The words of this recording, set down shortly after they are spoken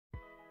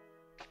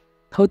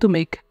How to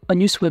make a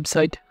news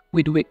website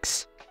with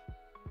Wix.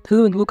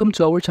 Hello and welcome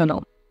to our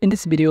channel. In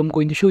this video, I'm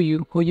going to show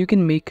you how you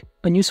can make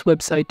a news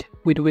website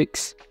with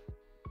Wix.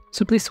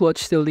 So please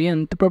watch till the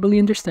end to properly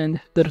understand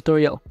the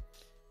tutorial.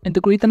 And to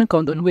create an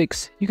account on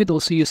Wix, you could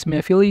also use my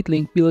affiliate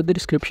link below the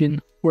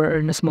description where I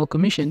earn a small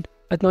commission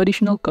at no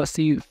additional cost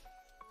to you.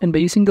 And by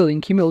using the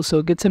link, you may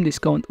also get some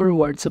discount or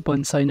rewards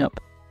upon sign up.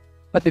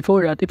 But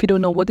before that, if you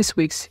don't know what is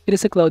Wix, it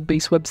is a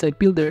cloud-based website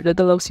builder that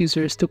allows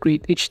users to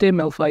create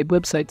HTML5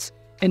 websites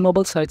and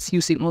mobile sites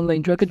using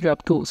online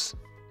drag-and-drop tools.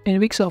 And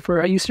Wix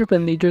offers a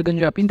user-friendly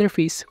drag-and-drop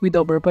interface with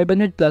over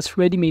 500 plus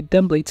ready-made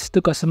templates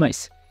to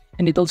customize.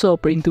 And it also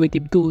offers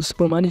intuitive tools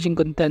for managing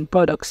content,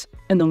 products,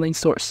 and online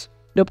stores.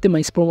 They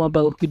optimize for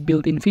mobile with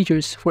built-in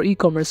features for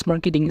e-commerce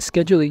marketing,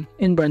 scheduling,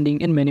 and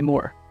branding, and many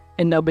more.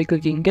 And now by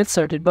clicking Get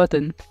Started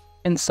button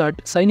and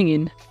start signing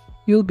in,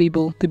 you'll be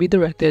able to be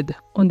directed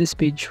on this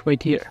page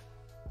right here.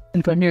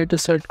 And from here, to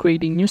start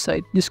creating new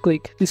site, just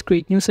click this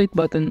Create New Site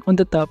button on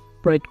the top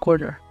right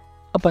corner.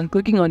 Upon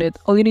clicking on it,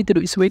 all you need to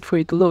do is wait for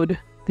it to load.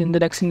 Then the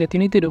next thing that you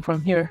need to do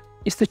from here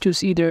is to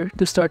choose either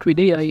to start with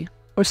AI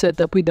or set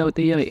up without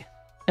AI.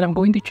 And I'm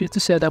going to choose to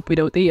set up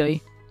without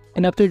AI.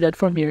 And after that,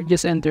 from here,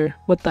 just enter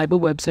what type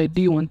of website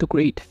do you want to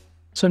create.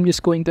 So I'm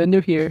just going to enter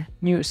here,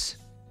 News.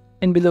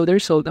 And below the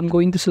result, I'm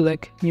going to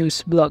select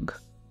News Blog.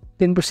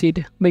 Then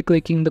proceed by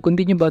clicking the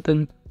Continue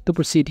button to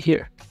proceed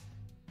here.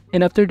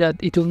 And after that,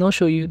 it will now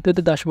show you that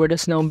the dashboard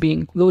is now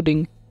being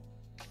loading.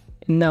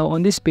 And now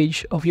on this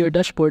page of your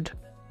dashboard,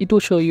 it will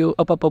show you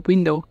a pop-up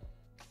window.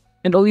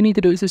 And all you need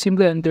to do is to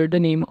simply enter the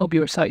name of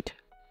your site.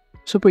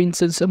 So for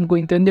instance, I'm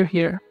going to enter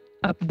here,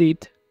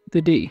 Update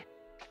Today.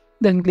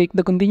 Then click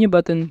the Continue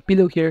button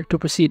below here to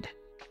proceed.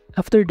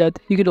 After that,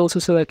 you could also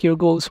select your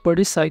goals for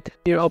this site,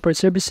 your offer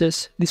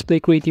services, display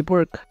creative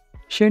work,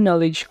 share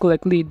knowledge,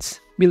 collect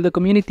leads, build a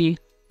community,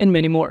 and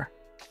many more.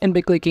 And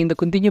by clicking the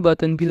Continue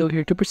button below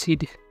here to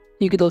proceed,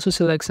 you could also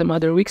select some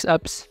other Wix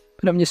apps,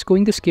 but I'm just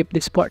going to skip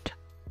this part.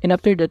 And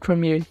after that,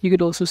 from here, you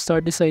could also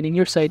start designing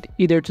your site,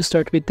 either to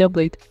start with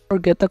template or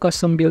get a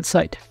custom build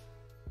site.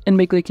 And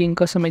by clicking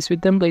Customize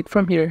with Template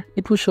from here,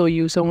 it will show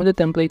you some of the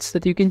templates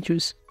that you can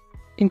choose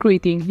in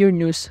creating your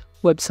news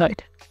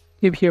website.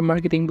 You have here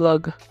Marketing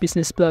Blog,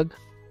 Business Blog,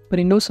 but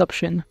in those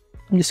options,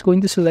 I'm just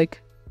going to select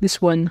this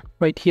one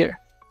right here.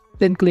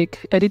 Then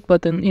click Edit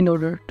button in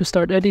order to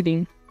start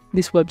editing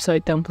this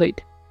website template.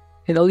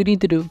 And all you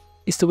need to do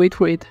is to wait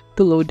for it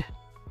to load.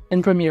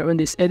 And from here on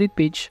this edit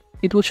page,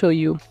 it will show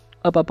you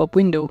a pop-up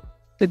window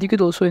that you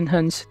could also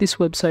enhance this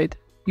website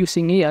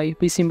using AI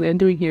by simply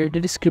entering here the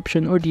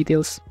description or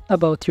details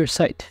about your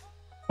site.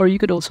 Or you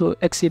could also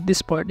exit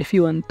this part if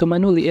you want to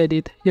manually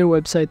edit your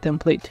website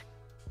template.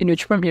 In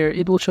which from here,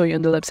 it will show you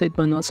on the left side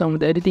panel some of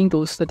the editing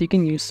tools that you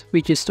can use,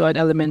 which is to add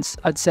elements,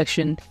 add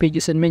section,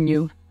 pages and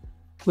menu,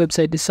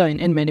 website design,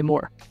 and many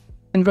more.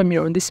 And from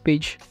here on this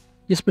page,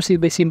 just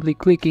proceed by simply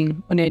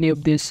clicking on any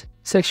of this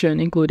section,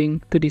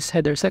 including to this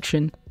header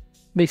section.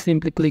 By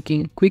simply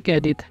clicking Quick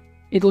Edit,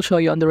 it will show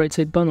you on the right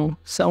side panel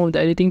some of the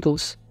editing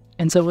tools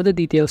and some of the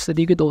details that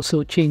you could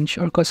also change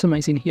or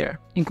customize in here,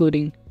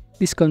 including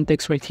this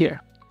context right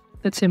here.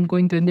 Let's say I'm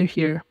going to enter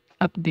here,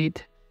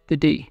 Update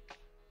Today,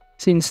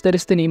 since that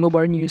is the name of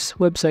our news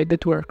website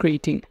that we're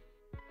creating.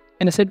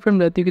 And aside from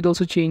that, you could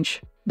also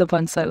change the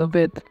font style of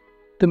it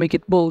to make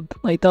it bold,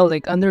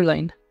 italic,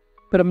 underline,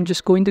 but I'm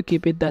just going to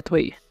keep it that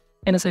way.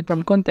 And aside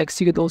from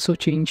context, you could also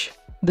change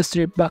the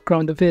strip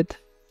background of it,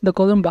 the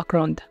column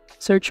background,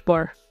 search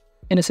bar,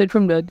 and aside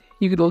from that,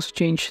 you could also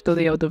change the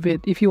layout of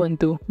it if you want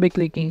to by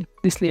clicking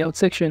this layout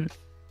section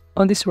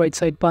on this right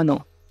side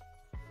panel.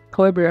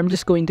 However, I'm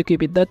just going to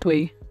keep it that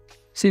way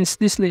since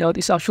this layout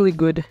is actually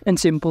good and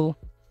simple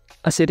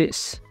as it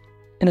is.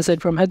 And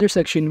aside from header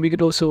section, we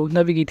could also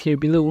navigate here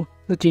below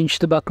to change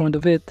the background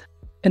of it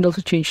and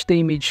also change the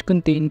image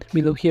contained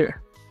below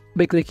here.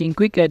 By clicking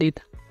Quick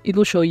Edit, it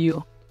will show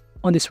you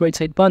on this right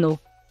side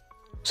panel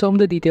some of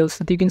the details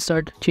that you can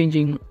start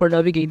changing or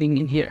navigating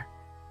in here.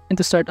 And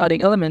to start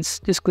adding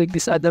elements, just click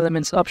this Add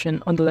Elements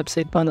option on the left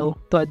side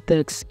panel to add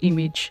text,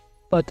 image,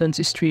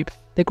 buttons, strip,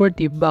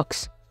 decorative,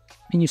 box,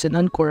 menus and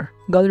anchor,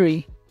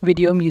 gallery,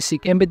 video,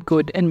 music, embed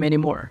code, and many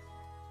more.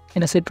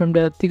 And aside from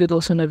that, you could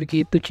also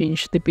navigate to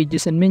change the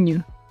pages and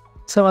menu,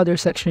 some other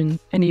section,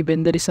 and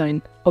even the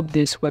design of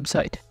this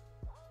website.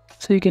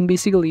 So you can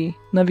basically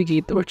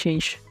navigate or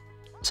change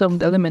some of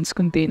the elements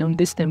contained on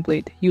this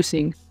template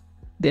using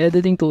the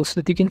editing tools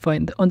that you can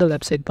find on the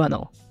left side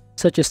panel,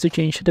 such as to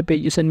change the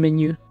pages and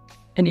menu,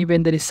 and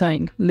even the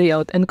design,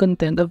 layout, and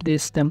content of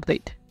this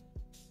template.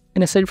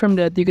 And aside from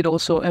that, you could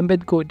also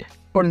embed code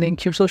or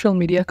link your social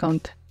media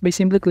account by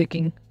simply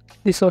clicking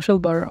the social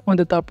bar on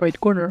the top right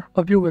corner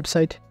of your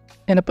website.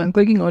 And upon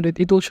clicking on it,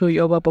 it will show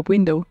you a pop-up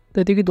window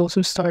that you could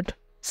also start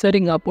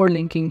setting up or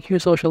linking your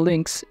social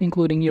links,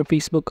 including your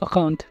Facebook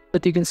account,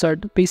 that you can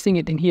start pasting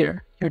it in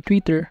here, your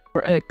Twitter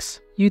or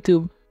X,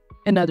 YouTube,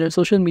 and other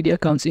social media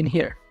accounts in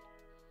here.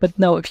 But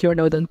now if you're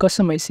now done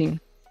customizing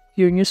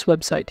your news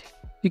website,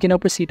 you can now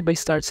proceed by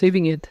start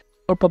saving it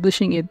or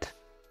publishing it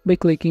by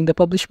clicking the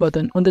Publish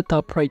button on the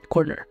top right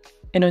corner.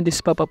 And on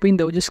this pop-up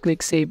window, just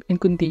click Save and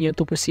continue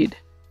to proceed.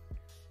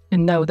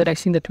 And now the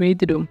next thing that we need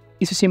to do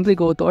is to simply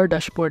go to our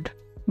dashboard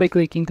by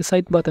clicking the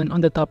site button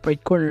on the top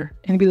right corner,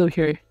 and below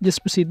here,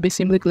 just proceed by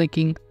simply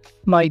clicking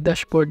My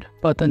Dashboard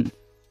button.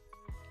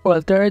 Or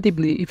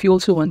alternatively, if you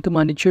also want to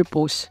manage your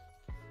posts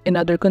and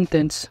other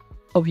contents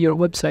of your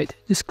website,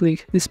 just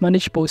click this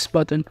Manage Posts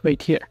button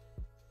right here.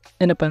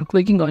 And upon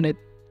clicking on it,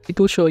 it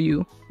will show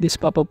you this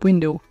pop-up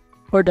window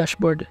or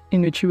dashboard,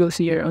 in which you will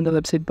see here on the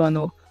left side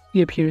panel, we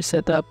have here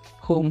Setup,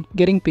 Home,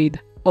 Getting Paid,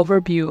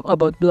 Overview,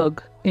 About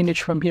Blog, in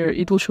which from here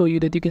it will show you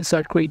that you can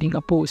start creating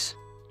a post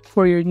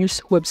for your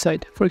news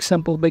website, for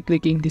example by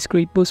clicking this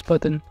Create Post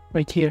button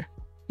right here.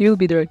 You will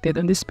be directed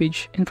on this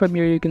page, and from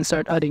here you can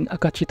start adding a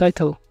catchy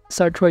title,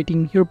 start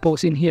writing your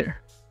post in here,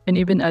 and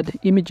even add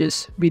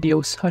images,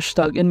 videos,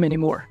 hashtag, and many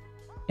more.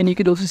 And you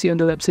could also see on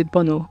the left side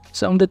panel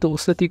some of the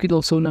tools that you could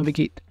also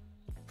navigate.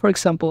 For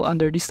example,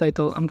 under this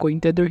title, I'm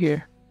going to enter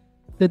here,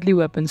 Deadly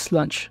Weapons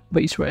Launch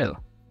by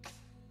Israel.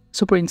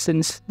 So for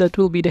instance, that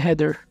will be the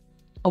header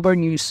of our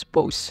news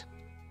post.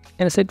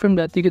 And aside from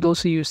that, you could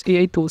also use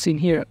AI tools in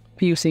here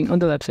using on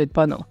the left side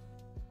panel.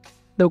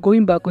 Now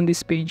going back on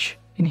this page,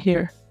 in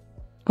here,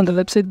 on the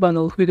left side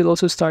panel, we could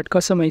also start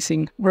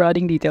customizing or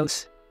adding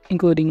details,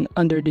 including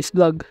under this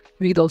blog.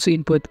 We could also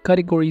input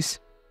categories,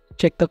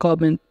 check the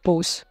comment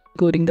posts,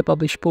 including the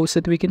published posts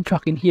that we can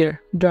track in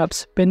here,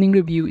 drafts, pending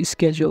review,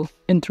 schedule,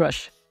 and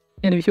trash.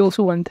 And if you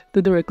also want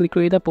to directly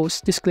create a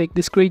post, just click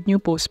this Create New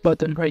Post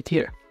button right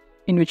here,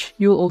 in which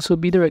you will also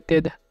be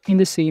directed in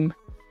the same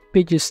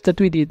pages that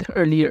we did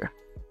earlier,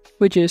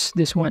 which is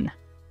this one.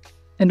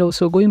 And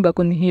also going back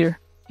on here,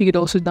 you could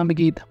also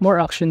navigate more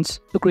actions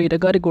to create a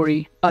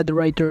category, add a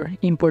writer,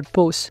 import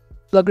posts,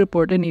 blog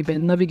report, and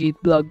even navigate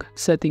blog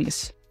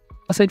settings.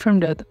 Aside from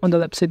that, on the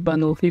left side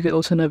panel, you could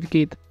also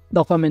navigate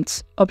the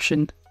comments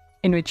option,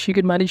 in which you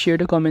can manage here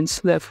the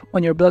comments left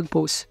on your blog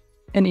post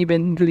and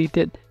even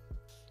deleted.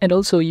 And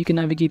also you can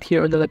navigate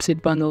here on the left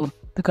side panel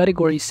the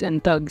categories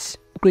and tags,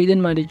 create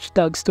and manage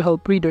tags to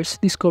help readers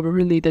discover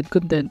related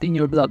content in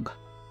your blog.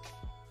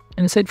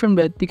 And aside from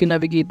that, you can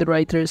navigate the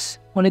writers,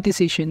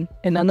 monetization,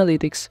 and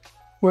analytics,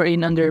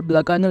 wherein under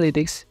blog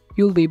analytics,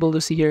 you'll be able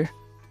to see here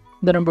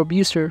the number of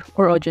user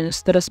or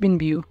audience that has been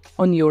viewed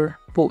on your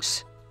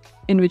post,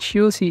 in which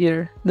you'll see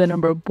here the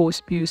number of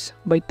post views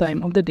by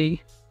time of the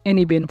day and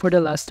even for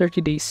the last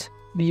 30 days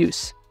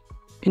views.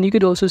 And you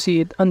could also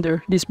see it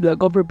under this blog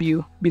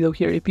overview below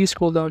here. If you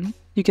scroll down,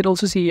 you can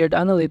also see here the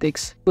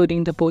analytics,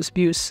 including the post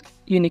views,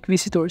 unique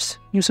visitors,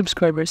 new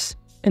subscribers,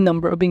 and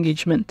number of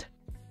engagement.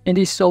 And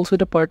this is also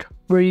the part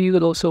where you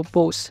could also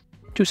post,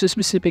 choose a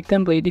specific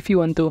template if you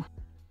want to,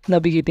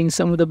 navigating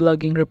some of the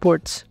blogging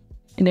reports,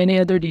 and any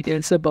other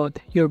details about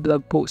your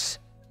blog posts.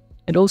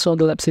 And also on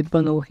the left side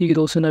panel, you could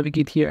also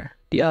navigate here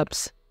the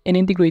apps and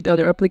integrate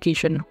other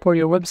application for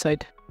your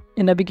website,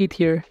 and navigate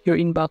here your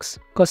inbox,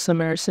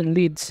 customers and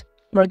leads,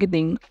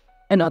 marketing,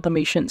 and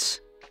automations.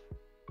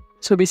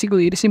 So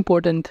basically, it is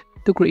important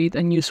to create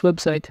a news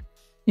website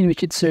in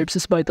which it serves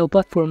as a vital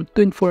platform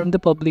to inform the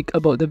public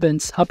about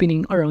events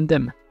happening around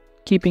them,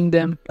 keeping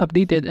them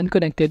updated and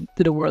connected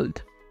to the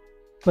world.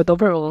 But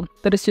overall,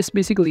 that is just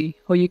basically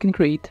how you can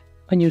create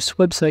a news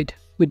website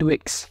with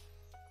Wix.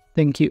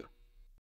 Thank you.